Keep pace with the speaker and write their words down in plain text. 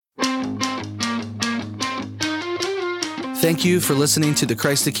Thank you for listening to the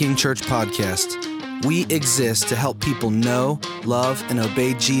Christ the King Church podcast. We exist to help people know, love, and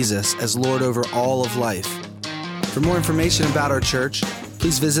obey Jesus as Lord over all of life. For more information about our church,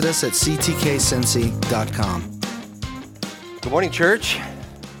 please visit us at ctkcincy.com. Good morning, church,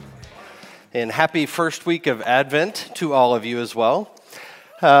 and happy first week of Advent to all of you as well.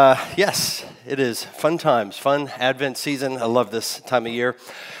 Yes, it is fun times, fun Advent season. I love this time of year.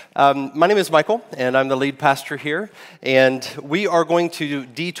 My name is Michael, and I'm the lead pastor here, and we are going to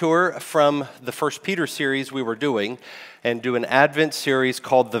detour from the First Peter series we were doing and do an Advent series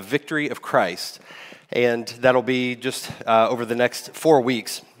called The Victory of Christ, and that'll be just over the next 4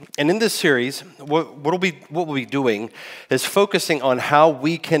 weeks. And in this series, what we'll be doing is focusing on how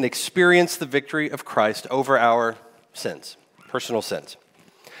we can experience the victory of Christ over our sins, personal sins.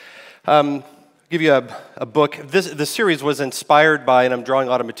 Give you a book. This series was inspired by, and I'm drawing a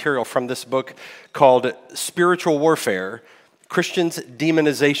lot of material from this book called Spiritual Warfare, Christians,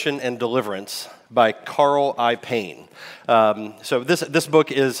 Demonization, and Deliverance by Carl I. Payne. So this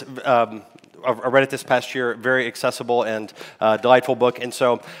book is, I read it this past year, very accessible and delightful book. And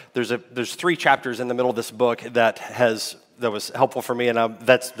so there's 3 chapters in the middle of this book that was helpful for me, and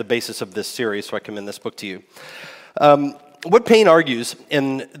that's the basis of this series, so I commend this book to you. What Payne argues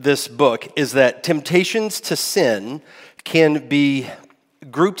in this book is that temptations to sin can be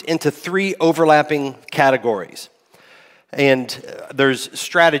grouped into 3 overlapping categories. And there's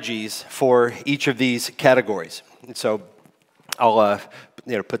strategies for each of these categories. And so I'll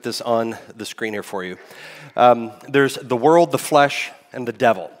put this on the screen here for you. There's the world, the flesh, and the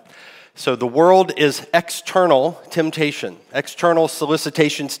devil. So the world is external temptation, external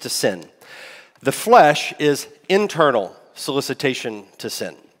solicitations to sin. The flesh is internal solicitation to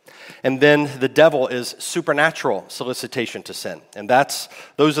sin. And then the devil is supernatural solicitation to sin. And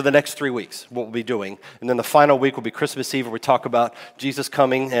those are the next 3 weeks, what we'll be doing. And then the final week will be Christmas Eve, where we talk about Jesus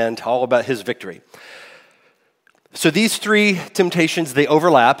coming and all about his victory. So these 3 temptations, they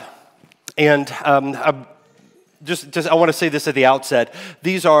overlap. And I want to say this at the outset.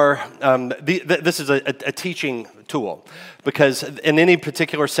 These are this is a teaching tool, because in any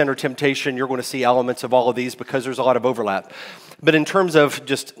particular sin or temptation, you're going to see elements of all of these because there's a lot of overlap. But in terms of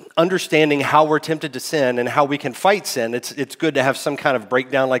just understanding how we're tempted to sin and how we can fight sin, it's good to have some kind of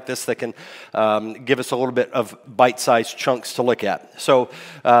breakdown like this that can give us a little bit of bite-sized chunks to look at. So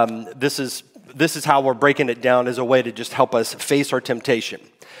this is how we're breaking it down as a way to just help us face our temptation.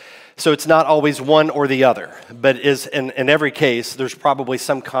 So it's not always one or the other, but in every case, there's probably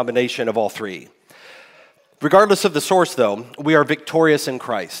some combination of all 3. Regardless of the source, though, we are victorious in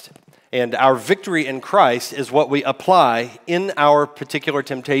Christ. And our victory in Christ is what we apply in our particular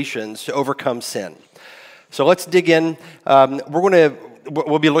temptations to overcome sin. So let's dig in.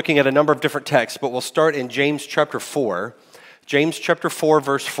 We'll be looking at a number of different texts, but we'll start in James chapter 4. James chapter 4,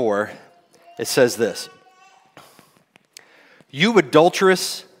 verse 4, it says this: "You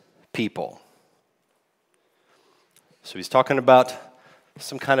adulterous people." So he's talking about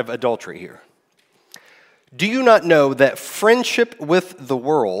some kind of adultery here. "Do you not know that friendship with the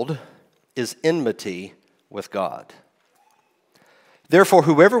world is enmity with God? Therefore,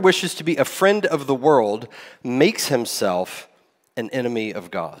 whoever wishes to be a friend of the world makes himself an enemy of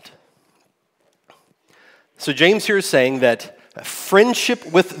God." So James here is saying that friendship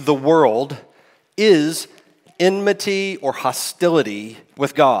with the world is enmity or hostility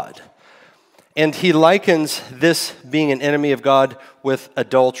with God. And he likens this being an enemy of God with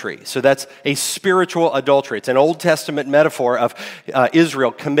adultery. So that's a spiritual adultery. It's an Old Testament metaphor of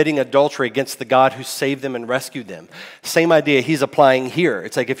Israel committing adultery against the God who saved them and rescued them. Same idea he's applying here.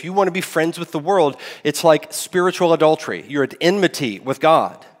 It's like if you want to be friends with the world, it's like spiritual adultery. You're at enmity with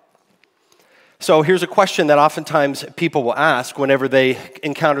God. So here's a question that oftentimes people will ask whenever they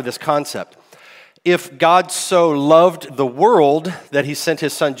encounter this concept. If God so loved the world that he sent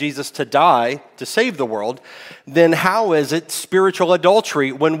his son Jesus to die to save the world, then how is it spiritual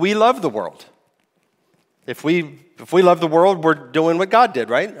adultery when we love the world? If we love the world, we're doing what God did,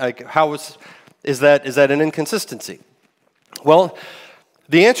 right? Like, is that an inconsistency? Well,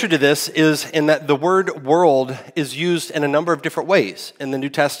 the answer to this is in that the word world is used in a number of different ways in the New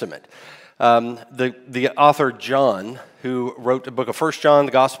Testament. The author John, who wrote the book of 1 John,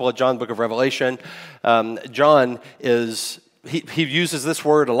 the Gospel of John, the book of Revelation, John he uses this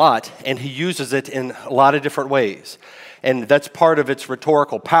word a lot, and he uses it in a lot of different ways. And that's part of its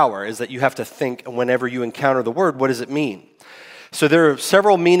rhetorical power, is that you have to think whenever you encounter the word, what does it mean? So there are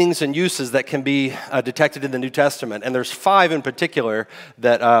several meanings and uses that can be detected in the New Testament, and there's 5 in particular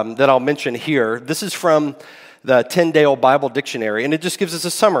that I'll mention here. This is from the Tyndale Bible Dictionary, and it just gives us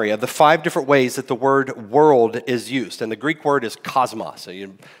a summary of the 5 different ways that the word world is used. And the Greek word is cosmos, so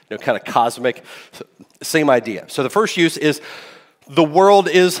kind of cosmic, same idea. So the first use is the world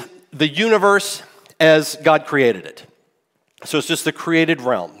is the universe as God created it. So it's just the created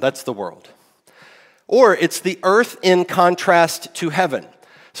realm. That's the world. Or it's the earth in contrast to heaven.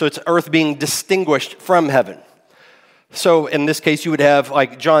 So it's earth being distinguished from heaven. So in this case, you would have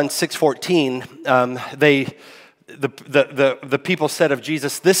like John 6:14. The people said of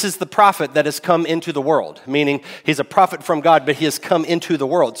Jesus, "This is the prophet that has come into the world," meaning he's a prophet from God, but he has come into the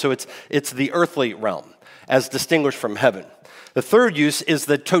world. So it's the earthly realm as distinguished from heaven. The third use is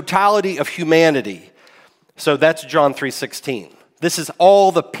the totality of humanity. So that's John 3:16. This is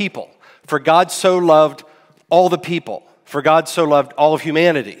all the people. For God so loved all the people. For God so loved all of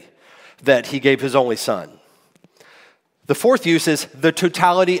humanity that he gave his only son. The fourth use is the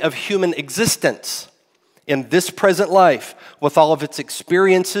totality of human existence in this present life with all of its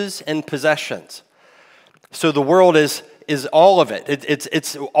experiences and possessions. So the world is all of it.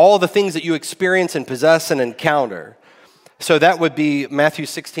 It's all the things that you experience and possess and encounter. So that would be Matthew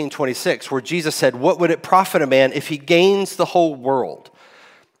 16:26, where Jesus said, "What would it profit a man if he gains the whole world?"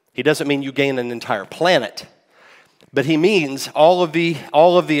 He doesn't mean you gain an entire planet, but he means all of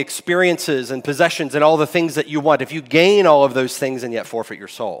the experiences and possessions and all the things that you want. If you gain all of those things and yet forfeit your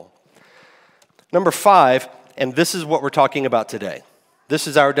soul. Number 5, and this is what we're talking about today. This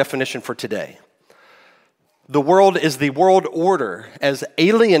is our definition for today. The world is the world order as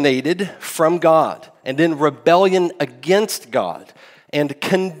alienated from God and in rebellion against God and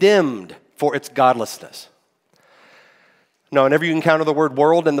condemned for its godlessness. Now, whenever you encounter the word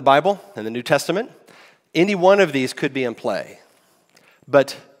world in the Bible, in the New Testament, any one of these could be in play.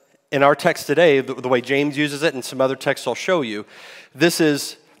 But in our text today, the way James uses it and some other texts I'll show you, this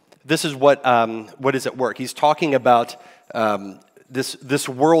is what is at work. He's talking about this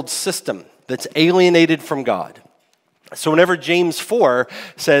world system that's alienated from God. So whenever James 4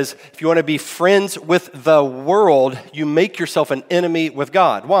 says, if you want to be friends with the world, you make yourself an enemy with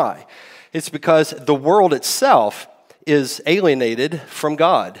God. Why? It's because the world itself is alienated from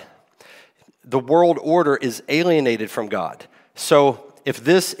God. The world order is alienated from God. So if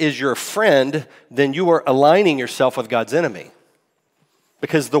this is your friend, then you are aligning yourself with God's enemy.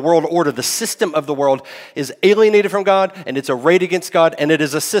 Because the world order, the system of the world, is alienated from God, and it's arrayed against God, and it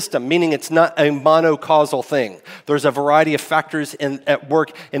is a system, meaning it's not a monocausal thing. There's a variety of factors at work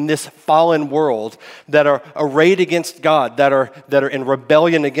in this fallen world that are arrayed against God, that are in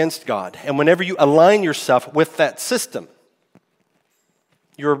rebellion against God. And whenever you align yourself with that system,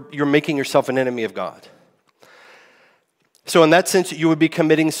 you're making yourself an enemy of God. So in that sense, you would be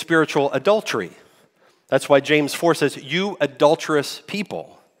committing spiritual adultery. That's why James 4 says, you adulterous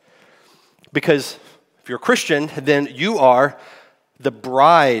people. Because if you're a Christian, then you are the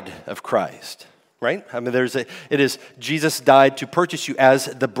bride of Christ, right? I mean, Jesus died to purchase you as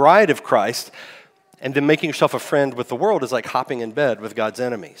the bride of Christ, and then making yourself a friend with the world is like hopping in bed with God's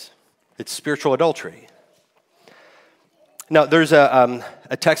enemies. It's spiritual adultery. Now, there's a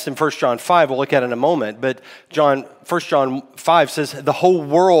text in 1 John 5 we'll look at in a moment, but 1 John 5 says, the whole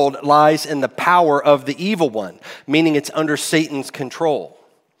world lies in the power of the evil one, meaning it's under Satan's control.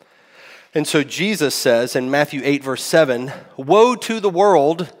 And so Jesus says in Matthew 8, verse 7, woe to the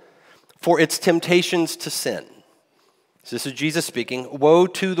world for its temptations to sin. So this is Jesus speaking, woe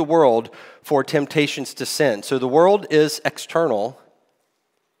to the world for temptations to sin. So the world is external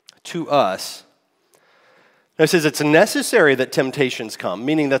to us. Now it says it's necessary that temptations come,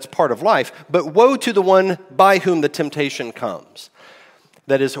 meaning that's part of life, but woe to the one by whom the temptation comes.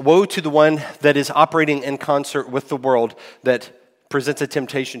 That is, woe to the one that is operating in concert with the world that presents a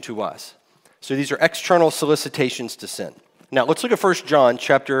temptation to us. So these are external solicitations to sin. Now let's look at 1 John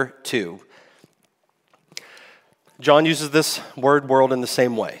chapter 2. John uses this word world in the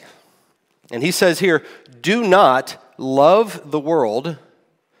same way. And he says here, do not love the world,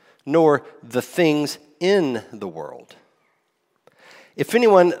 nor the things in the world. If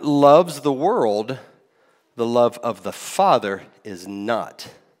anyone loves the world, the love of the Father is not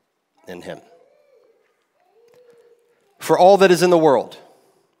in him. For all that is in the world.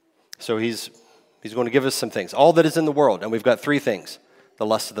 So he's going to give us some things. All that is in the world. And we've got 3 things. The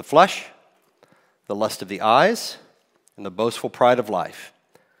lust of the flesh, the lust of the eyes, and the boastful pride of life.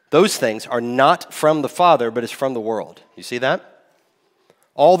 Those things are not from the Father, but is from the world. You see that?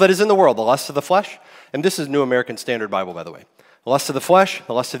 All that is in the world, the lust of the flesh. And this is New American Standard Bible, by the way. The lust of the flesh,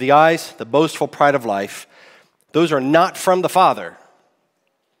 the lust of the eyes, the boastful pride of life. Those are not from the Father,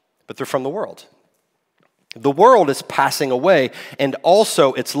 but they're from the world. The world is passing away, and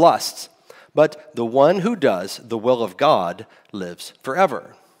also its lusts. but the one who does the will of God lives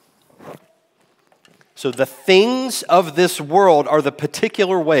forever. So the things of this world are the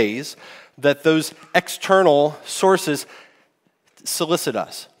particular ways that those external sources solicit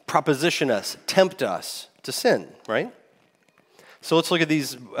us, proposition us, tempt us to sin, right? So let's look at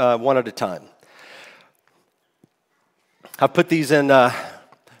these one at a time. I've put these in, they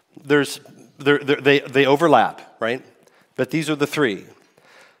overlap, right? But these are the three.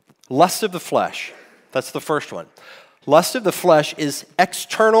 Lust of the flesh, that's the first one. Lust of the flesh is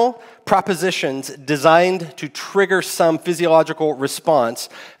external propositions designed to trigger some physiological response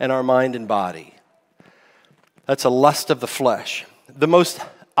in our mind and body. That's a lust of the flesh. The most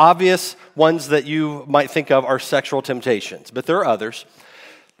obvious ones that you might think of are sexual temptations, but there are others.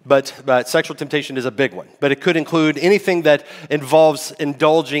 But sexual temptation is a big one. But it could include anything that involves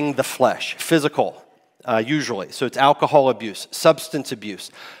indulging the flesh, physical, usually. So it's alcohol abuse, substance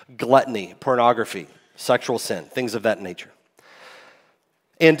abuse, gluttony, pornography, sexual sin, things of that nature.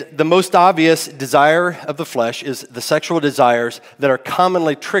 And the most obvious desire of the flesh is the sexual desires that are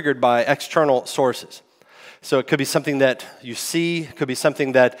commonly triggered by external sources. So it could be something that you see, it could be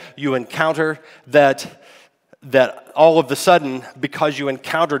something that you encounter that all of a sudden, because you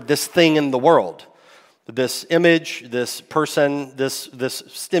encountered this thing in the world, this image, this person, this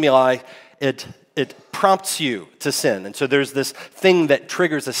stimuli, it prompts you to sin. And so there's this thing that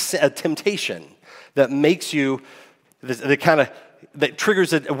triggers a temptation that makes you, that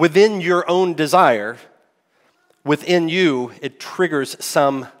triggers it within your own desire. Within you, it triggers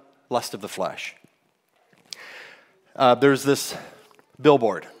some lust of the flesh. There's this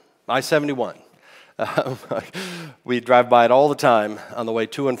billboard, I-71. We drive by it all the time on the way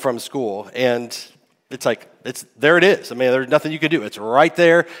to and from school, and there it is. I mean, there's nothing you can do. It's right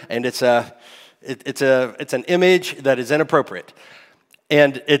there, and it's an image that is inappropriate,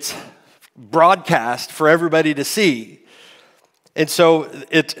 and it's broadcast for everybody to see, and so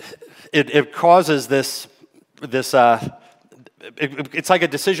it causes this. It's like a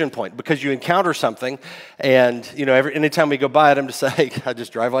decision point because you encounter something, and anytime we go by it, I'm just like, I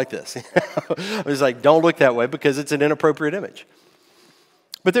just drive like this. I was like, don't look that way because it's an inappropriate image.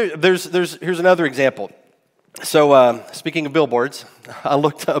 But here's another example. So speaking of billboards, I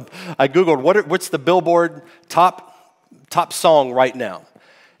Googled what's the Billboard top song right now,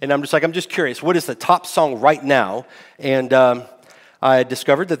 and I'm just curious, what is the top song right now? And I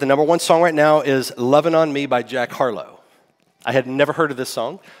discovered that the number one song right now is "Lovin' on Me" by Jack Harlow. I had never heard of this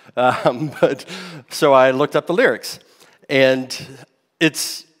song, so I looked up the lyrics, and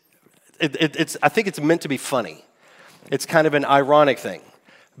it's. I think it's meant to be funny. It's kind of an ironic thing,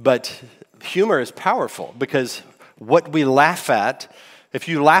 but humor is powerful because what we laugh at, if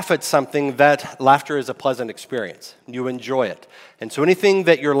you laugh at something, that laughter is a pleasant experience. You enjoy it, and so anything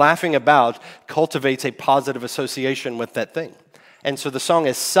that you're laughing about cultivates a positive association with that thing. And so the song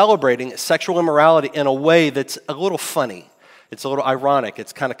is celebrating sexual immorality in a way that's a little funny. It's a little ironic.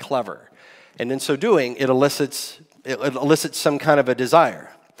 It's kind of clever. And in so doing, it elicits some kind of a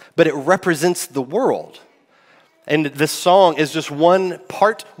desire. But it represents the world. And this song is just one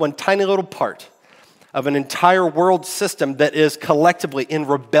tiny little part of an entire world system that is collectively in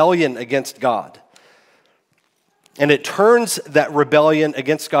rebellion against God. And it turns that rebellion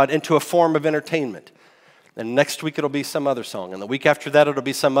against God into a form of entertainment. And next week it'll be some other song. And the week after that it'll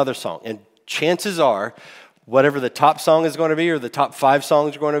be some other song. And chances are, whatever the top song is going to be or the top 5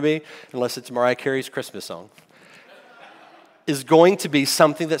 songs are going to be, unless it's Mariah Carey's Christmas song, is going to be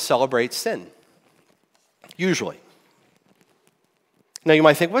something that celebrates sin. Usually. Now you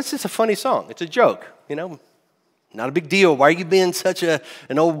might think, what's this a funny song? It's a joke, Not a big deal. Why are you being such an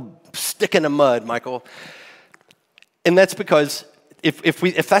old stick in the mud, Michael? And that's because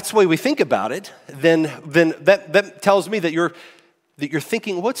if that's the way we think about it, then that tells me that you're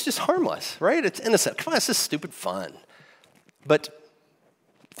thinking, well, it's just harmless, right? It's innocent. Come on, it's just stupid fun. But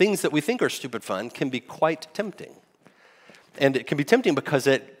things that we think are stupid fun can be quite tempting. And it can be tempting because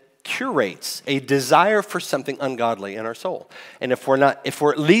it curates a desire for something ungodly in our soul. And if we're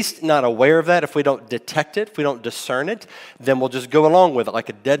at least not aware of that, if we don't detect it, if we don't discern it, then we'll just go along with it like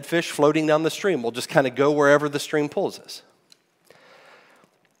a dead fish floating down the stream. We'll just kind of go wherever the stream pulls us.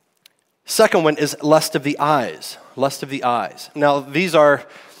 Second one is lust of the eyes. Lust of the eyes. Now,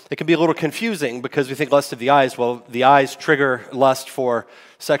 it can be a little confusing because we think lust of the eyes, well, the eyes trigger lust for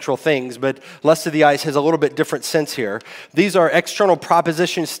sexual things, but lust of the eyes has a little bit different sense here. These are external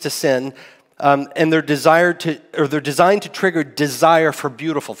propositions to sin, and they're designed to trigger desire for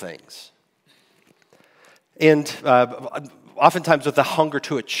beautiful things. And oftentimes with a hunger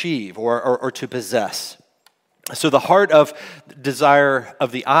to achieve or to possess. So the heart of desire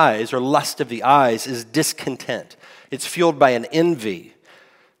of the eyes, or lust of the eyes, is discontent. It's fueled by an envy.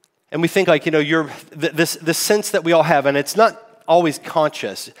 And we think this sense that we all have, and it's not always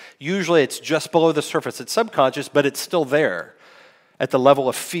conscious. Usually it's just below the surface. It's subconscious, but it's still there at the level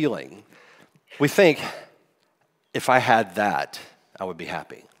of feeling. We think, if I had that, I would be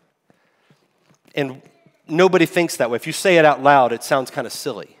happy. And nobody thinks that way. If you say it out loud, it sounds kind of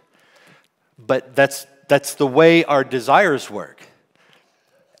silly. But that's the way our desires work.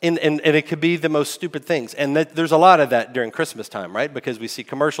 And it could be the most stupid things. And there's a lot of that during Christmas time, right? Because we see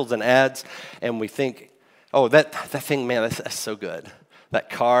commercials and ads, and we think, oh, that thing, man, that's so good. That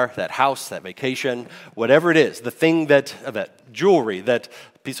car, that house, that vacation, whatever it is, the thing that jewelry, that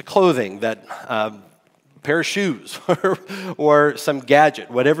piece of clothing, that pair of shoes, or some gadget,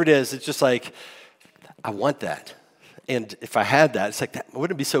 whatever it is, it's just like, I want that. And if I had that, it's like,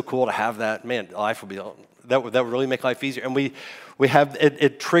 wouldn't it be so cool to have that? Man, life would be, that would really make life easier. And we have,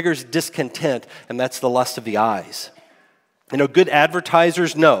 it triggers discontent, and that's the lust of the eyes. Good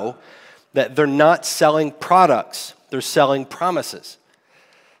advertisers know that they're not selling products, they're selling promises.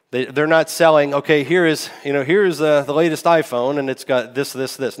 They're not selling, okay, here's the latest iPhone, and it's got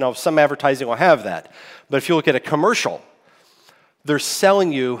this. Now, some advertising will have that. But if you look at a commercial, they're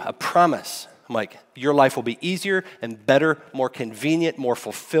selling you a promise. Like, your life will be easier and better, more convenient, more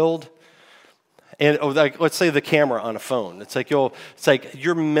fulfilled. And let's say the camera on a phone. It's like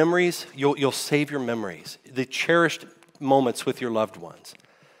your memories, you'll save your memories, the cherished moments with your loved ones.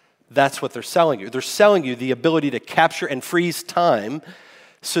 That's what they're selling you. They're selling you the ability to capture and freeze time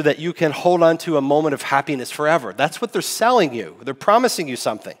so that you can hold on to a moment of happiness forever. That's what they're selling you. They're promising you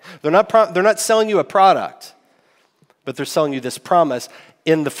something. They're not selling you a product, but they're selling you this promise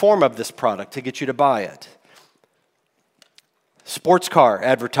in the form of this product to get you to buy it. Sports car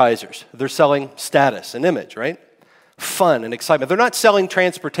advertisers, they're selling status and image, right? Fun and excitement. They're not selling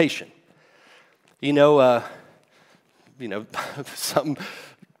transportation. Some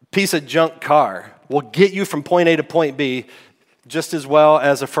piece of junk car will get you from point A to point B just as well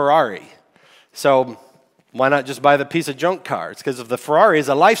as a Ferrari. So why not just buy the piece of junk car? It's because the Ferrari is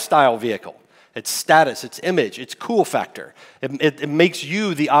a lifestyle vehicle. It's status, it's image, it's cool factor. It makes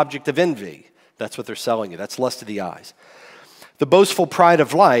you the object of envy. That's what they're selling you. That's lust of the eyes. The boastful pride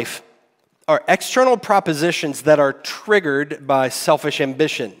of life are external propositions that are triggered by selfish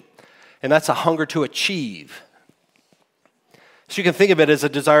ambition. And that's a hunger to achieve. So you can think of it as a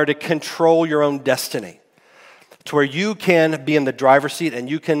desire to control your own destiny, to where you can be in the driver's seat and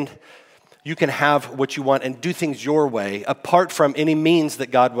you can have what you want and do things your way apart from any means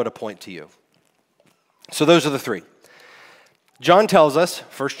that God would appoint to you. So those are the three. John tells us,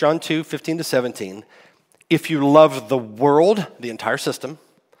 1 John 2, 15 to 17, if you love the world, the entire system,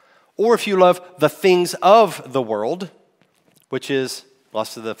 or if you love the things of the world, which is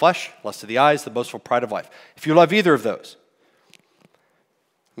lust of the flesh, lust of the eyes, the boastful pride of life. If you love either of those,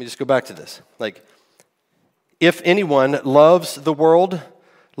 let me just go back to this. If anyone loves the world,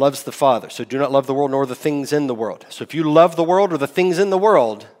 loves the Father. So do not love the world nor the things in the world. So if you love the world or the things in the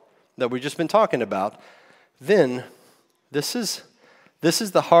world that we've just been talking about, then this is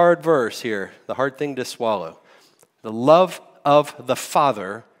the hard verse here, the hard thing to swallow. The love of the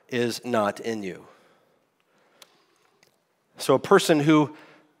Father is not in you. So a person who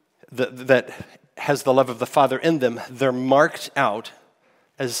that has the love of the Father in them, they're marked out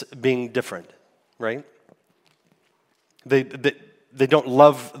as being different, right? They don't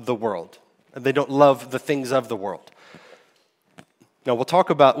love the world. They don't love the things of the world. Now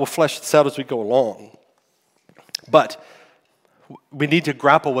we'll flesh this out as we go along. But we need to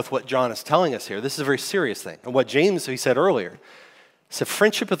grapple with what John is telling us here. This is a very serious thing. And what James, he said earlier, said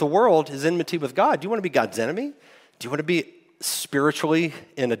friendship with the world is enmity with God. Do you want to be God's enemy? Do you want to be spiritually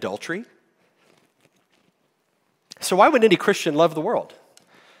in adultery? So why would any Christian love the world?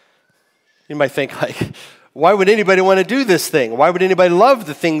 You might think, why would anybody want to do this thing? Why would anybody love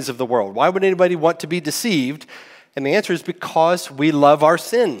the things of the world? Why would anybody want to be deceived? And the answer is because we love our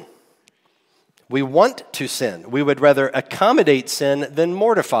sin. We want to sin. We would rather accommodate sin than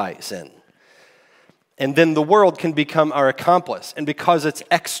mortify sin. And then the world can become our accomplice. And because it's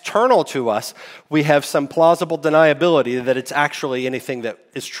external to us, we have some plausible deniability that it's actually anything that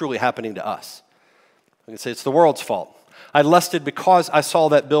is truly happening to us. We can say it's the world's fault. I lusted because I saw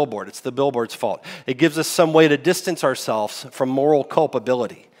that billboard. It's the billboard's fault. It gives us some way to distance ourselves from moral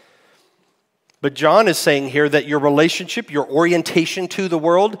culpability. But John is saying here that your relationship, your orientation to the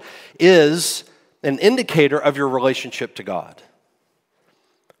world is an indicator of your relationship to God.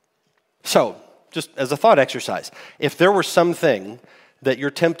 So, just as a thought exercise, if there were something that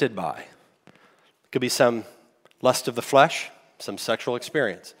you're tempted by, it could be some Lust of the flesh, some sexual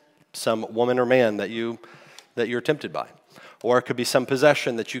experience, some woman or man that you're tempted by. Or it could be some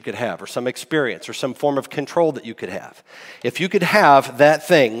possession that you could have, or some experience, or some form of control that you could have. If you could have that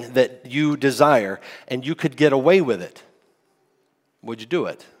thing that you desire and you could get away with it, would you do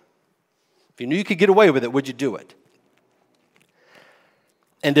it? If you knew you could get away with it, would you do it?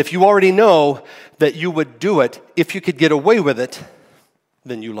 And if you already know that you would do it if you could get away with it,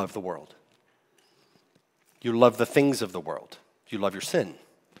 then you love the world. You love the things of the world. You love your sin.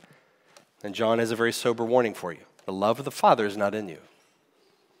 And John has a very sober warning for you. The love of the Father is not in you.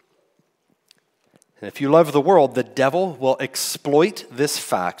 And if you love the world, the devil will exploit this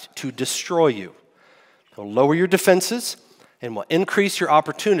fact to destroy you. He'll lower your defenses and will increase your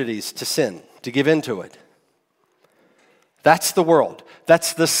opportunities to sin, to give in to it. That's the world.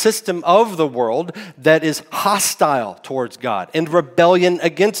 That's the system of the world that is hostile towards God and rebellion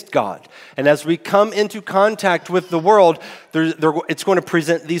against God. And as we come into contact with the world, it's going to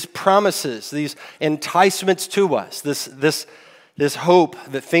present these promises, these enticements to us, this hope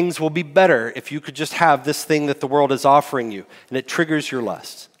that things will be better if you could just have this thing that the world is offering you, and it triggers your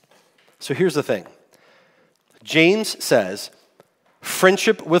lusts. So here's the thing. James says,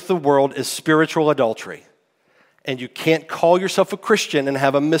 friendship with the world is spiritual adultery. And you can't call yourself a Christian and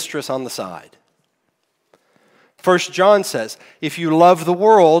have a mistress on the side. 1 John says, if you love the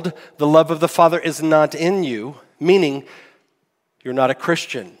world, the love of the Father is not in you, meaning you're not a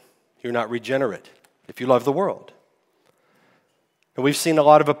Christian, you're not regenerate, if you love the world. And we've seen a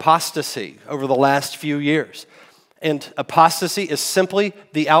lot of apostasy over the last few years. And apostasy is simply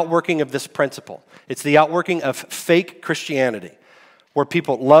the outworking of this principle. It's the outworking of fake Christianity, where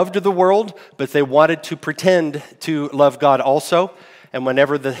people loved the world, but they wanted to pretend to love God also. And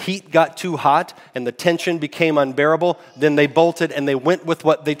whenever the heat got too hot and the tension became unbearable, then they bolted and they went with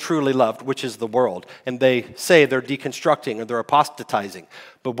what they truly loved, which is the world. And they say they're deconstructing or they're apostatizing.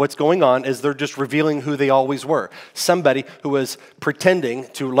 But what's going on is they're just revealing who they always were. Somebody who was pretending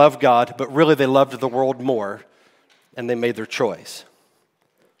to love God, but really they loved the world more, and they made their choice.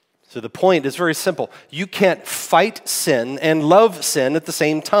 So the point is very simple. You can't fight sin and love sin at the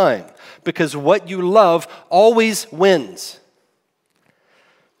same time, because what you love always wins.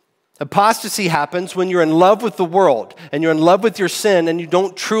 Apostasy happens when you're in love with the world and you're in love with your sin and you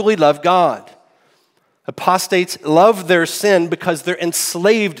don't truly love God. Apostates love their sin because they're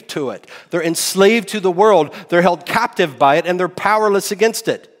enslaved to it. They're enslaved to the world. They're held captive by it and they're powerless against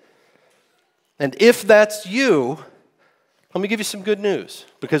it. And if that's you, let me give you some good news,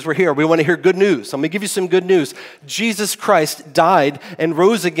 because we're here. We want to hear good news. Let me give you some good news. Jesus Christ died and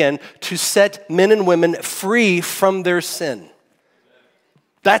rose again to set men and women free from their sin.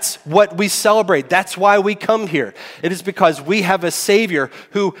 That's what we celebrate. That's why we come here. It is because we have a Savior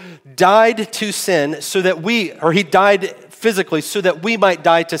who died to sin he died physically so that we might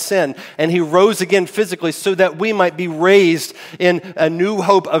die to sin, and he rose again physically so that we might be raised in a new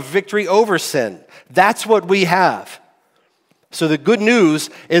hope of victory over sin. That's what we have. So the good news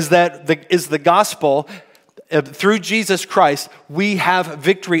is that the gospel, through Jesus Christ, we have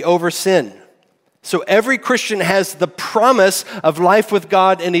victory over sin. So every Christian has the promise of life with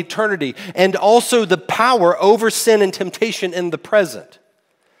God in eternity, and also the power over sin and temptation in the present.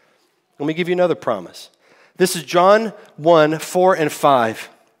 Let me give you another promise. This is John 1, 4 and 5.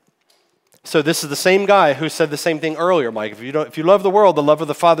 So this is the same guy who said the same thing earlier, Mike. If you love the world, the love of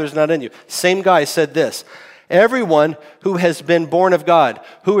the Father is not in you. Same guy said this. Everyone who has been born of God.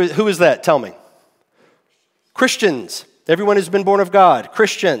 Who is that? Tell me. Christians. Everyone who's been born of God.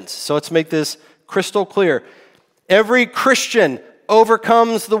 Christians. So let's make this crystal clear. Every Christian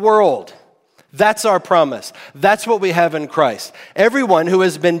overcomes the world. That's our promise. That's what we have in Christ. Everyone who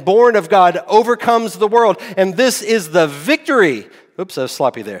has been born of God overcomes the world. And this is the victory. Oops, I was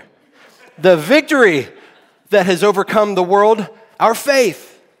sloppy there. The victory that has overcome the world, our faith.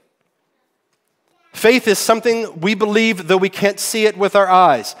 Faith is something we believe though we can't see it with our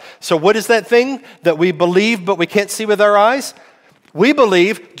eyes. So what is that thing that we believe but we can't see with our eyes? We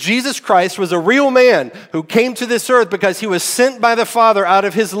believe Jesus Christ was a real man who came to this earth because he was sent by the Father out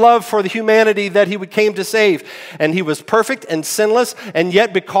of his love for the humanity that he came to save. And he was perfect and sinless, and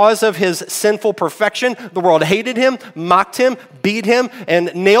yet because of his sinful perfection, the world hated him, mocked him, beat him,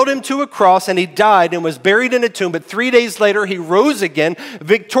 and nailed him to a cross, and he died and was buried in a tomb. But 3 days later, he rose again,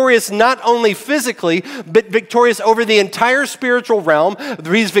 victorious not only physically, but victorious over the entire spiritual realm.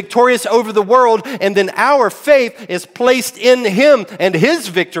 He's victorious over the world, and then our faith is placed in him and his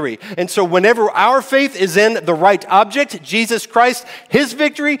victory. And so whenever our faith is in the right object, Jesus Christ, his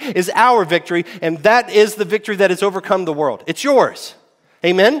victory is our victory, and that is the victory that has overcome the world. It's yours.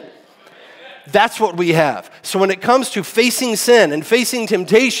 Amen? That's what we have. So when it comes to facing sin and facing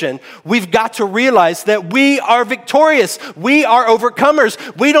temptation, we've got to realize that we are victorious. We are overcomers.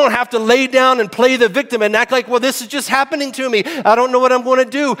 We don't have to lay down and play the victim and act like, well, this is just happening to me. I don't know what I'm going to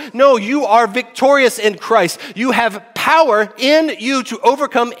do. No, you are victorious in Christ. You have power in you to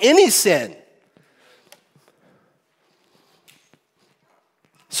overcome any sin.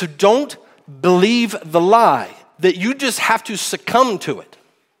 So don't believe the lie that you just have to succumb to it.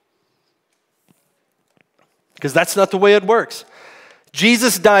 Because that's not the way it works.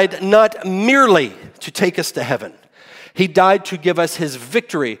 Jesus died not merely to take us to heaven. He died to give us his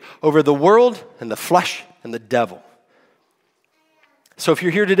victory over the world and the flesh and the devil. So if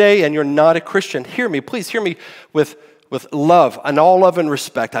you're here today and you're not a Christian, hear me. Please hear me with love and all love and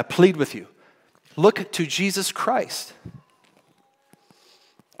respect. I plead with you. Look to Jesus Christ.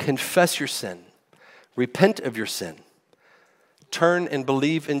 Confess your sin. Repent of your sin. Turn and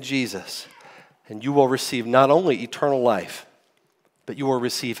believe in Jesus. And you will receive not only eternal life, but you will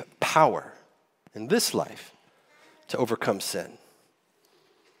receive power in this life to overcome sin.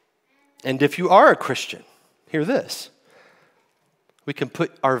 And if you are a Christian, hear this. We can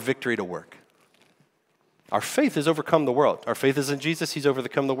put our victory to work. Our faith has overcome the world. Our faith is in Jesus. He's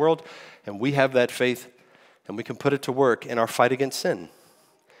overcome the world. And we have that faith, and we can put it to work in our fight against sin.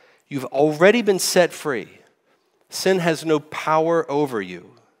 You've already been set free. Sin has no power over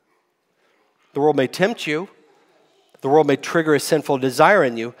you. The world may tempt you. The world may trigger a sinful desire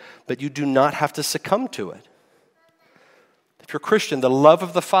in you, but you do not have to succumb to it. If you're a Christian, the love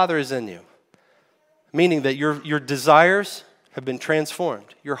of the Father is in you, meaning that your desires have been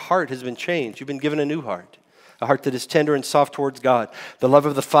transformed. Your heart has been changed. You've been given a new heart, a heart that is tender and soft towards God. The love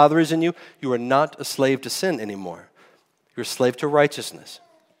of the Father is in you. You are not a slave to sin anymore. You're a slave to righteousness.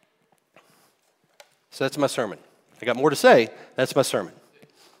 So that's my sermon. I got more to say. That's my sermon.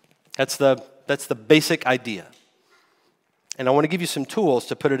 That's the basic idea. And I want to give you some tools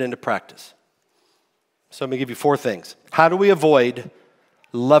to put it into practice. So let me give you 4 things. How do we avoid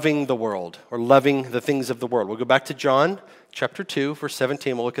loving the world or loving the things of the world? We'll go back to John chapter 2, verse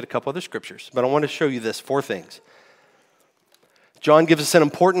 17. We'll look at a couple other scriptures. But I want to show you this 4 things. John gives us an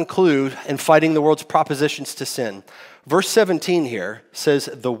important clue in fighting the world's propositions to sin. Verse 17 here says,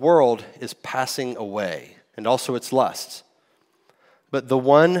 the world is passing away, and also its lusts. But the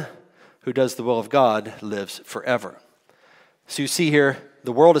one who does the will of God lives forever. So you see here,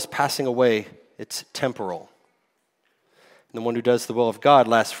 the world is passing away. It's temporal. And the one who does the will of God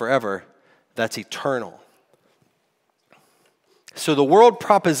lasts forever. That's eternal. So the world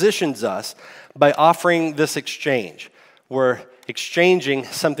propositions us by offering this exchange. We're exchanging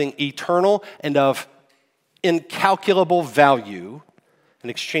something eternal and of incalculable value and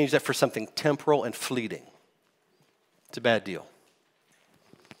exchange that for something temporal and fleeting. It's a bad deal.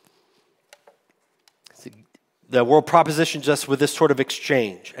 The world propositions us with this sort of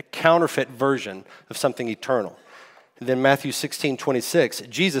exchange, a counterfeit version of something eternal. And then Matthew 16:26,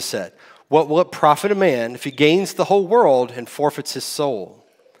 Jesus said, what will it profit a man if he gains the whole world and forfeits his soul?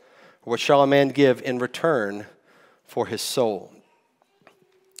 Or what shall a man give in return for his soul?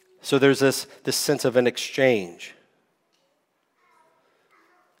 So there's this sense of an exchange.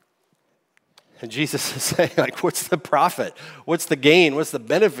 And Jesus is saying, like, what's the profit? What's the gain? What's the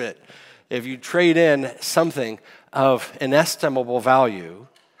benefit if you trade in something of inestimable value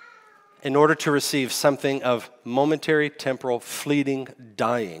in order to receive something of momentary, temporal, fleeting,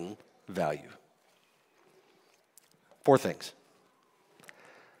 dying value? 4 things.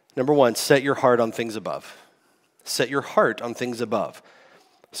 Number 1, set your heart on things above. Set your heart on things above.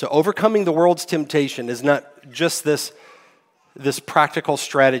 So overcoming the world's temptation is not just this practical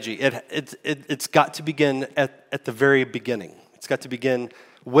strategy. It's got to begin at the very beginning. It's got to begin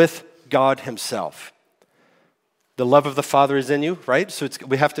with God himself. The love of the Father is in you, right? So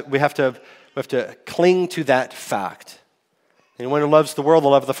we have to cling to that fact. Anyone who loves the world, the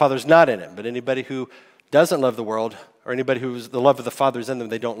love of the Father is not in him. But anybody who doesn't love the world, or anybody who's the love of the Father is in them,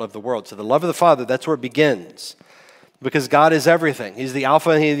 they don't love the world. So the love of the Father, that's where it begins. Because God is everything. He's the Alpha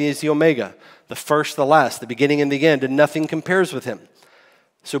and He is the Omega, the first, the last, the beginning and the end, and nothing compares with him.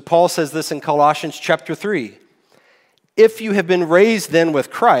 So Paul says this in Colossians chapter 3. If you have been raised then with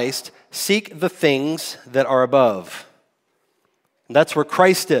Christ, seek the things that are above. And that's where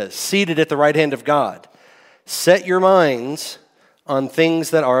Christ is, seated at the right hand of God. Set your minds on things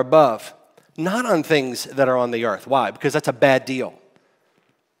that are above, not on things that are on the earth. Why? Because that's a bad deal.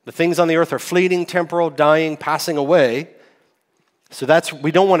 The things on the earth are fleeting, temporal, dying, passing away. So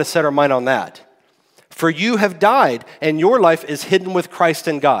we don't want to set our mind on that. For you have died, and your life is hidden with Christ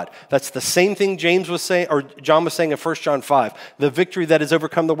in God. That's the same thing James was saying, or John was saying in 1 John 5. The victory that has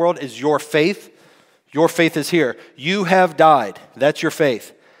overcome the world is your faith. Your faith is here. You have died. That's your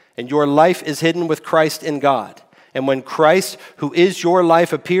faith. And your life is hidden with Christ in God. And when Christ, who is your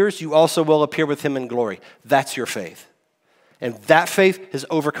life, appears, you also will appear with him in glory. That's your faith. And that faith has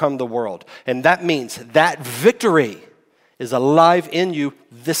overcome the world. And that means that victory is alive in you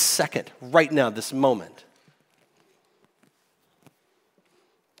this second, right now, this moment.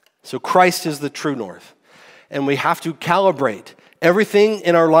 So Christ is the true north. And we have to calibrate everything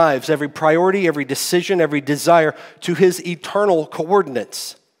in our lives, every priority, every decision, every desire, to his eternal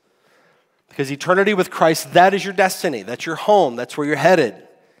coordinates. Because eternity with Christ, that is your destiny. That's your home. That's where you're headed.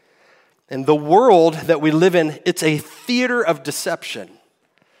 And the world that we live in, it's a theater of deception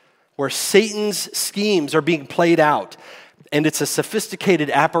where Satan's schemes are being played out. And it's a sophisticated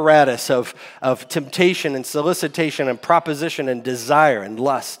apparatus of temptation and solicitation and proposition and desire and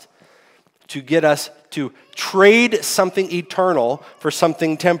lust to get us to trade something eternal for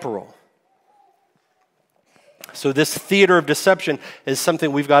something temporal. So this theater of deception is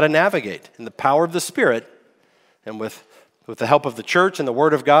something we've got to navigate in the power of the Spirit and with the help of the church and the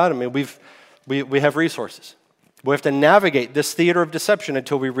Word of God. I mean, we have resources. We have to navigate this theater of deception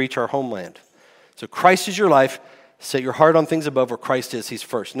until we reach our homeland. So Christ is your life. Set your heart on things above where Christ is. He's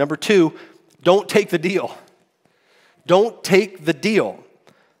first. Number 2, don't take the deal. Don't take the deal.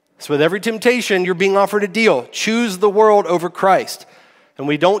 So with every temptation, you're being offered a deal. Choose the world over Christ. And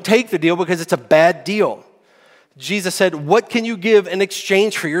we don't take the deal because it's a bad deal. Jesus said, what can you give in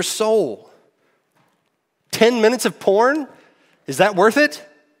exchange for your soul? 10 minutes of porn? Is that worth it?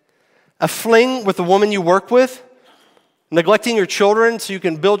 A fling with the woman you work with? Neglecting your children so you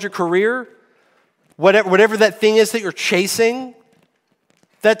can build your career? Whatever that thing is that you're chasing?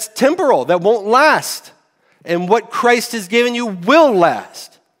 That's temporal. That won't last. And what Christ has given you will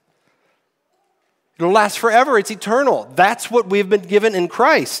last. It'll last forever. It's eternal. That's what we've been given in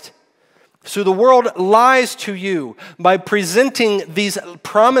Christ. So the world lies to you by presenting these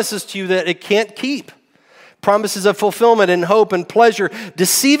promises to you that it can't keep. Promises of fulfillment and hope and pleasure,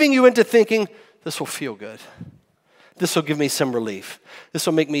 deceiving you into thinking, this will feel good. This will give me some relief. This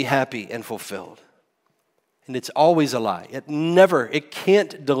will make me happy and fulfilled. And it's always a lie. It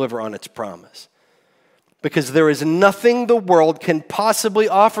can't deliver on its promise. Because there is nothing the world can possibly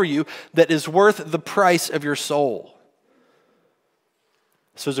offer you that is worth the price of your soul.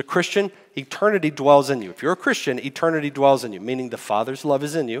 So as a Christian, eternity dwells in you. If you're a Christian, eternity dwells in you, meaning the Father's love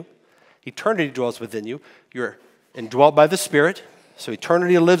is in you. Eternity dwells within you. You're indwelt by the Spirit, so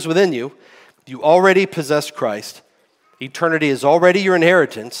eternity lives within you. You already possess Christ. Eternity is already your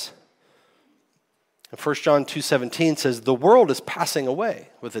inheritance. And 1 John 2:17 says, the world is passing away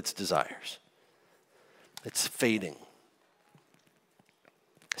with its desires. It's fading.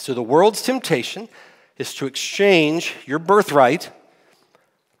 So the world's temptation is to exchange your birthright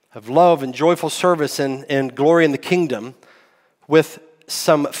of love and joyful service and glory in the kingdom with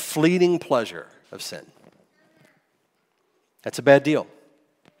some fleeting pleasure of sin. That's a bad deal.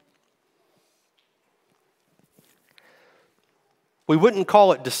 We wouldn't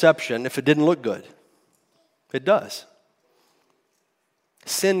call it deception if it didn't look good. It does.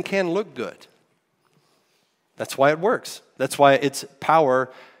 Sin can look good. That's why it works. That's why its power,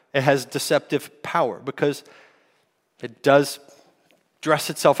 it has deceptive power, because it does dress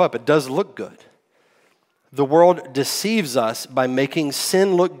itself up. It does look good. The world deceives us by making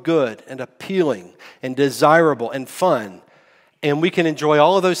sin look good and appealing and desirable and fun. And we can enjoy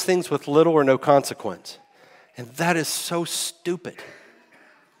all of those things with little or no consequence. And that is so stupid.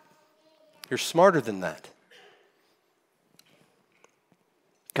 You're smarter than that.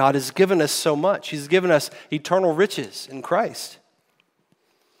 God has given us so much. He's given us eternal riches in Christ.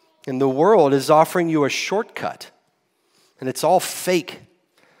 And the world is offering you a shortcut. And it's all fake.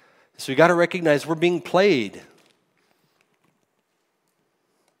 So you got to recognize we're being played.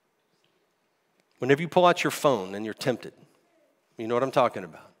 Whenever you pull out your phone and you're tempted, you know what I'm talking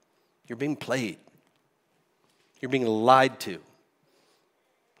about. You're being played. You're being lied to.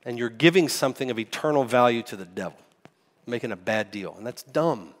 And you're giving something of eternal value to the devil, making a bad deal. And that's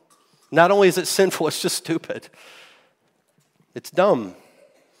dumb. Not only is it sinful, it's just stupid. It's dumb.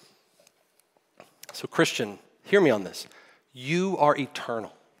 So Christian, hear me on this. You are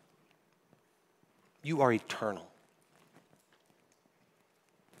eternal. You are eternal.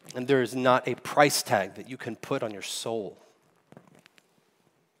 And there is not a price tag that you can put on your soul.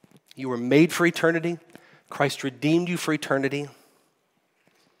 You were made for eternity. Christ redeemed you for eternity.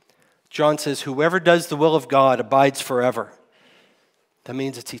 John says, whoever does the will of God abides forever. That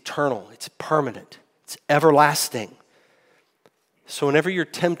means it's eternal, it's permanent, It's everlasting. So whenever you're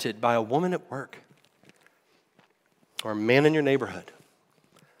tempted by a woman at work, or a man in your neighborhood,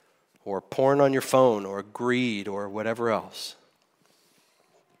 or porn on your phone, or greed, or whatever else,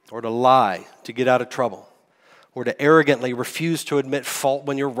 or to lie to get out of trouble, or to arrogantly refuse to admit fault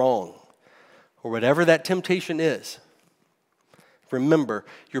when you're wrong, or whatever that temptation is, remember,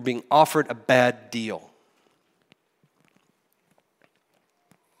 you're being offered a bad deal.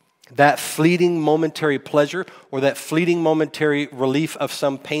 That fleeting momentary pleasure or that fleeting momentary relief of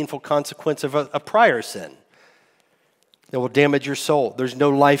some painful consequence of a prior sin that will damage your soul. There's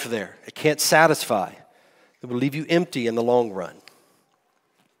no life there. It can't satisfy. It will leave you empty in the long run.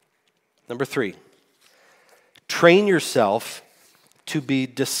 Number 3, train yourself to be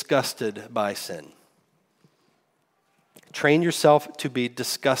disgusted by sin. Train yourself to be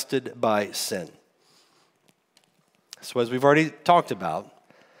disgusted by sin. So as we've already talked about,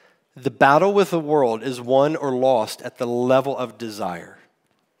 the battle with the world is won or lost at the level of desire.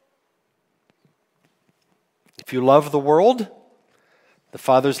 If you love the world, the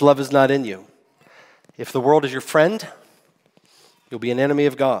Father's love is not in you. If the world is your friend, you'll be an enemy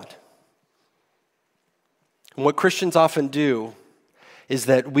of God. And what Christians often do is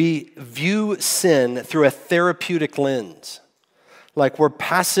that we view sin through a therapeutic lens, like we're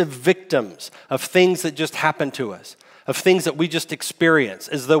passive victims of things that just happen to us, of things that we just experience,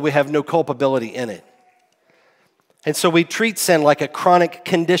 as though we have no culpability in it. And so we treat sin like a chronic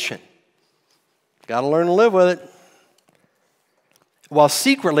condition. Got to learn to live with it. While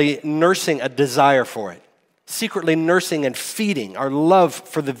secretly nursing a desire for it, secretly nursing and feeding our love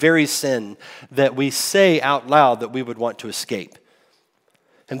for the very sin that we say out loud that we would want to escape.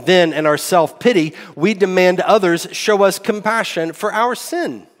 And then in our self-pity, we demand others show us compassion for our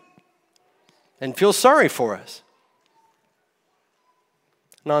sin and feel sorry for us.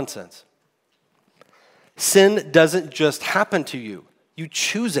 Nonsense. Sin doesn't just happen to you. You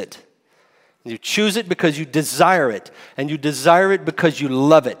choose it. You choose it because you desire it, and you desire it because you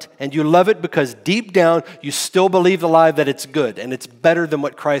love it, and you love it because deep down you still believe the lie that it's good and it's better than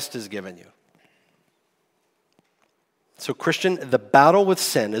what Christ has given you. So Christian, the battle with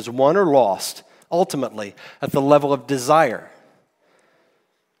sin is won or lost ultimately at the level of desire.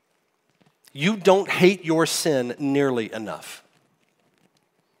 You don't hate your sin nearly enough,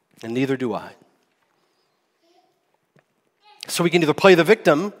 and neither do I. So we can either play the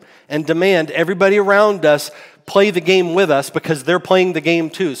victim and demand everybody around us play the game with us because they're playing the game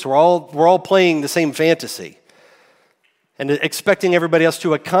too. So we're all playing the same fantasy and expecting everybody else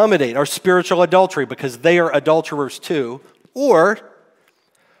to accommodate our spiritual adultery because they are adulterers too. Or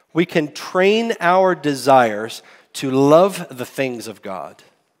we can train our desires to love the things of God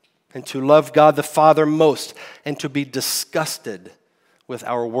and to love God the Father most and to be disgusted with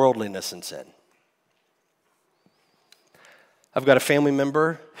our worldliness and sin. I've got a family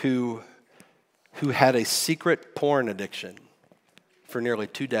member who had a secret porn addiction for nearly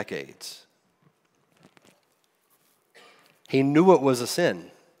 2 decades. He knew it was a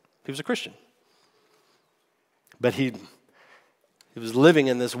sin. He was a Christian. But he was living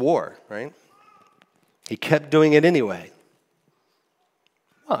in this war, right? He kept doing it anyway.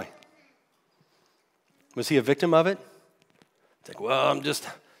 Why? Was he a victim of it? It's like, well, I'm just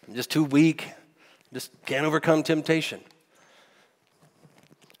too weak. Just can't overcome temptation.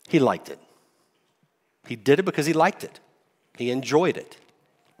 He liked it. He did it because he liked it. He enjoyed it.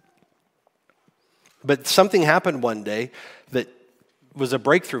 But something happened one day that was a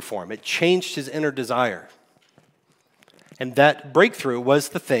breakthrough for him. It changed his inner desire. And that breakthrough was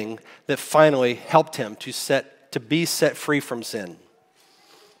the thing that finally helped him to be set free from sin.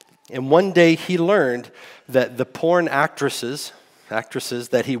 And one day he learned that the porn actresses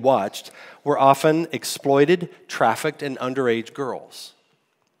that he watched were often exploited, trafficked, and underage girls.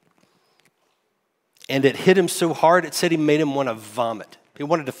 And it hit him so hard, it said he made him want to vomit. He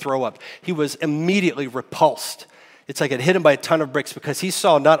wanted to throw up. He was immediately repulsed. It's like it hit him by a ton of bricks because he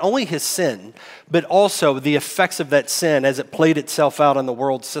saw not only his sin, but also the effects of that sin as it played itself out on the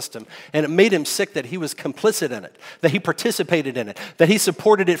world system. And it made him sick that he was complicit in it, that he participated in it, that he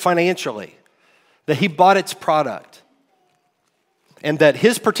supported it financially, that he bought its product. And that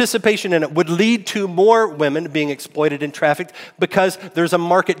his participation in it would lead to more women being exploited and trafficked because there's a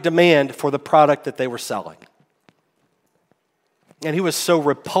market demand for the product that they were selling. And he was so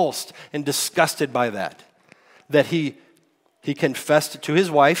repulsed and disgusted by that he confessed to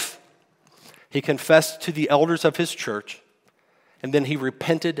his wife, he confessed to the elders of his church, and then he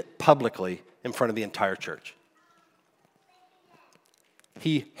repented publicly in front of the entire church.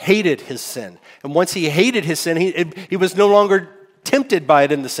 He hated his sin. And once he hated his sin, he was no longer tempted by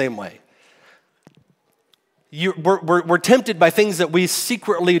it in the same way. We're tempted by things that we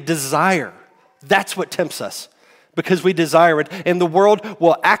secretly desire. That's what tempts us, because we desire it. And the world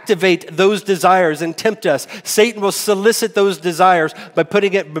will activate those desires and tempt us. Satan will solicit those desires by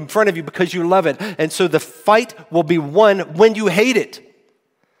putting it in front of you because you love it. And so the fight will be won when you hate it,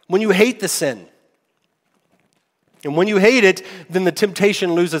 when you hate the sin. And when you hate it, then the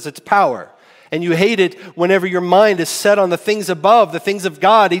temptation loses its power. And you hate it whenever your mind is set on the things above, the things of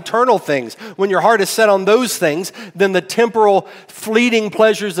God, eternal things. When your heart is set on those things, then the temporal, fleeting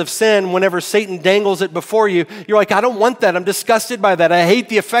pleasures of sin, whenever Satan dangles it before you, you're like, I don't want that. I'm disgusted by that. I hate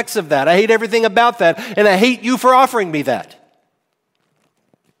the effects of that. I hate everything about that. And I hate you for offering me that.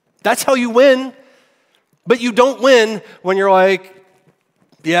 That's how you win. But you don't win when you're like,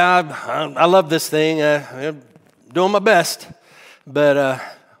 yeah, I love this thing. I'm doing my best. But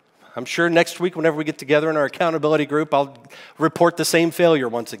I'm sure next week, whenever we get together in our accountability group, I'll report the same failure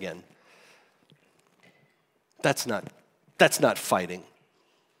once again. That's not fighting.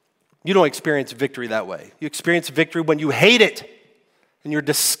 You don't experience victory that way. You experience victory when you hate it and you're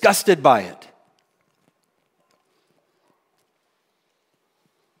disgusted by it.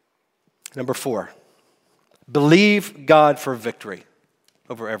 Number 4, believe God for victory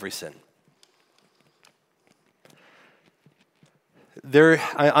over every sin.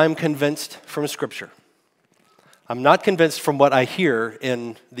 I'm convinced from Scripture. I'm not convinced from what I hear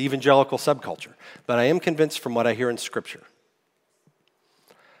in the evangelical subculture, but I am convinced from what I hear in Scripture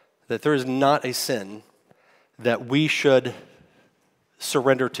that there is not a sin that we should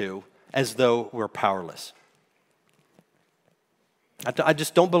surrender to as though we're powerless. I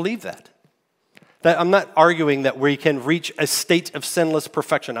just don't believe that. I'm not arguing that we can reach a state of sinless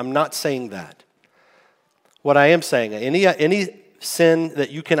perfection. I'm not saying that. What I am saying, any sin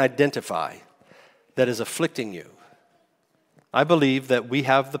that you can identify that is afflicting you, I believe that we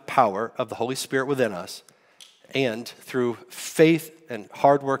have the power of the Holy Spirit within us, and through faith and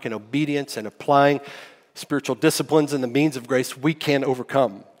hard work and obedience and applying spiritual disciplines and the means of grace, we can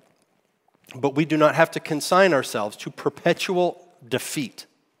overcome. But we do not have to consign ourselves to perpetual defeat.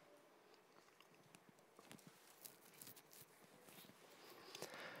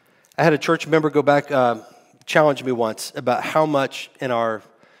 I had a church member go back, challenged me once about how much in our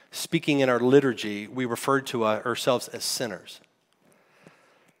speaking in our liturgy we referred to ourselves as sinners.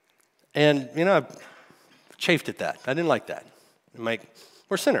 And, I chafed at that. I didn't like that. I'm like,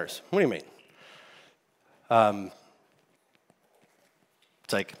 we're sinners. What do you mean?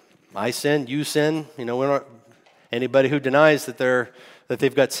 It's like, I sin, you sin. We're not, anybody who denies that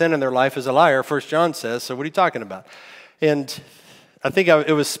they've got sin in their life is a liar, 1 John says, so what are you talking about? And I think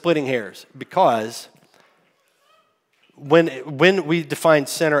it was splitting hairs, because when we define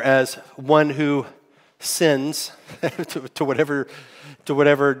sinner as one who sins to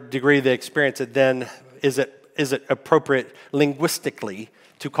whatever degree they experience it, then is it appropriate linguistically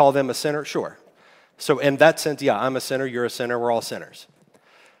to call them a sinner? Sure. So in that sense, yeah, I'm a sinner, you're a sinner, we're all sinners.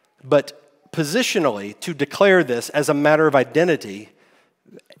 But positionally, to declare this as a matter of identity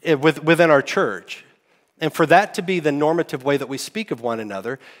within our church, and for that to be the normative way that we speak of one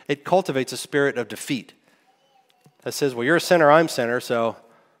another, it cultivates a spirit of defeat. That says, well, you're a sinner, I'm a sinner, so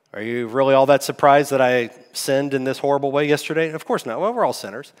are you really all that surprised that I sinned in this horrible way yesterday? Of course not. Well, we're all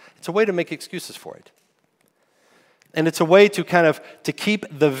sinners. It's a way to make excuses for it. And it's a way to keep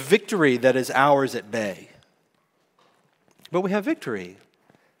the victory that is ours at bay. But we have victory.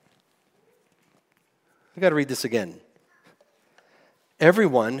 I've got to read this again.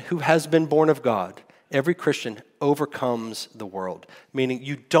 Everyone who has been born of God, every Christian, overcomes the world. Meaning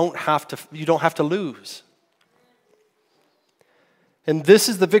you don't have to lose. And this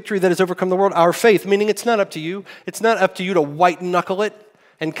is the victory that has overcome the world, our faith, meaning it's not up to you. It's not up to you to white-knuckle it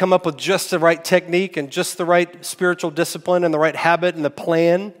and come up with just the right technique and just the right spiritual discipline and the right habit and the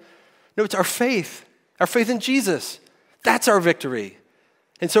plan. No, it's our faith in Jesus. That's our victory.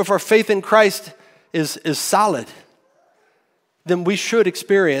 And so if our faith in Christ is solid, then we should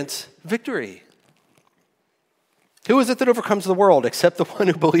experience victory. Who is it that overcomes the world except the one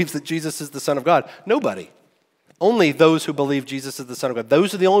who believes that Jesus is the Son of God? Nobody. Only those who believe Jesus is the Son of God.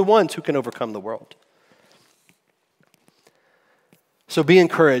 Those are the only ones who can overcome the world. So be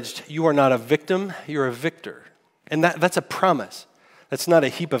encouraged. You are not a victim, you're a victor. And that's a promise. That's not a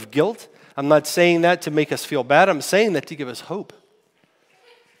heap of guilt. I'm not saying that to make us feel bad. I'm saying that to give us hope.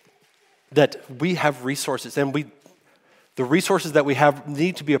 That we have resources, and the resources that we have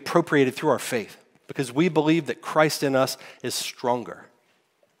need to be appropriated through our faith, because we believe that Christ in us is stronger.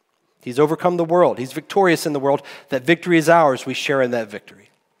 He's overcome the world. He's victorious in the world. That victory is ours. We share in that victory.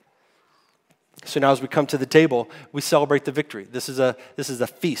 So now as we come to the table, we celebrate the victory. This is a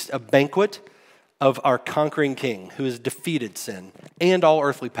feast, a banquet of our conquering King who has defeated sin and all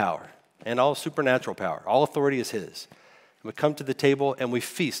earthly power and all supernatural power. All authority is his. We come to the table and we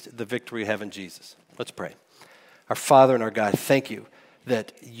feast the victory we have in Jesus. Let's pray. Our Father and our God, thank you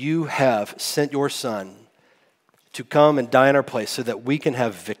that you have sent your Son to come and die in our place so that we can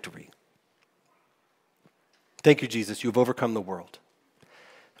have victory. Thank you, Jesus. You've overcome the world.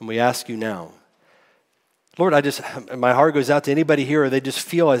 And we ask you now, Lord, my heart goes out to anybody here, or they just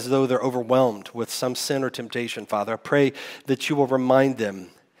feel as though they're overwhelmed with some sin or temptation, Father. I pray that you will remind them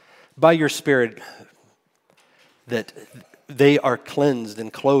by your Spirit that they are cleansed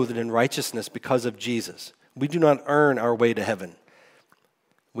and clothed in righteousness because of Jesus. We do not earn our way to heaven.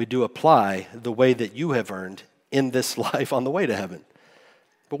 We do apply the way that you have earned in this life on the way to heaven.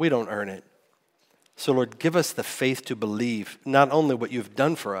 But we don't earn it. So, Lord, give us the faith to believe not only what you've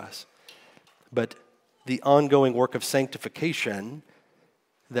done for us, but the ongoing work of sanctification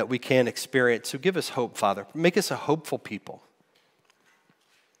that we can experience. So give us hope, Father. Make us a hopeful people.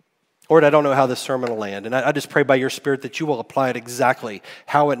 Lord, I don't know how this sermon will land, and I just pray by your Spirit that you will apply it exactly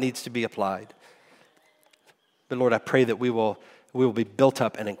how it needs to be applied. But Lord, I pray that we will be built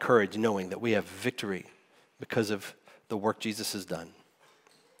up and encouraged knowing that we have victory because of the work Jesus has done.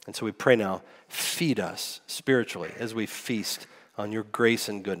 And so we pray now, feed us spiritually as we feast on your grace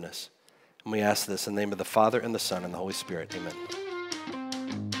and goodness. And we ask this in the name of the Father and the Son and the Holy Spirit. Amen.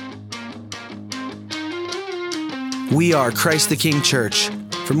 We are Christ the King Church.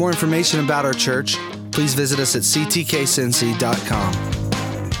 For more information about our church, please visit us at ctkcincy.com.